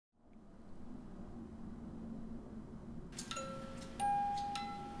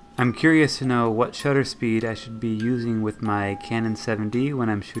I'm curious to know what shutter speed I should be using with my Canon 7D when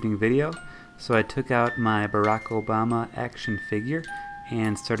I'm shooting video, so I took out my Barack Obama action figure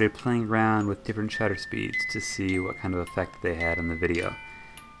and started playing around with different shutter speeds to see what kind of effect they had on the video.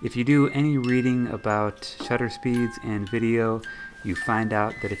 If you do any reading about shutter speeds and video, you find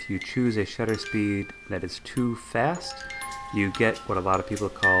out that if you choose a shutter speed that is too fast, you get what a lot of people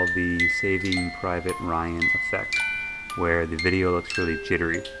call the Saving Private Ryan effect, where the video looks really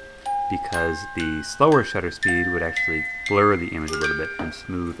jittery, because the slower shutter speed would actually blur the image a little bit and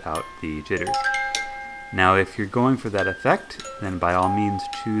smooth out the jitters. Now if you're going for that effect, then by all means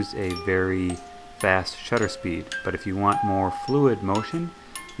choose a very fast shutter speed, but if you want more fluid motion,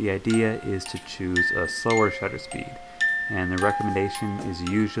 the idea is to choose a slower shutter speed, and the recommendation is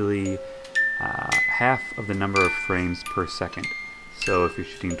usually half of the number of frames per second. So if you're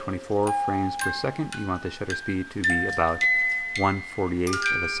shooting 24 frames per second, you want the shutter speed to be about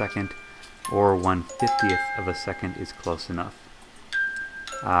 1/48th of a second, or 1/50th of a second is close enough.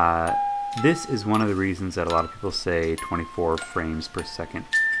 This is one of the reasons that a lot of people say 24 frames per second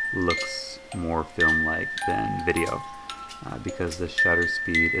looks more film-like than video, because the shutter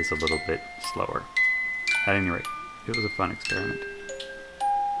speed is a little bit slower. At any rate, it was a fun experiment.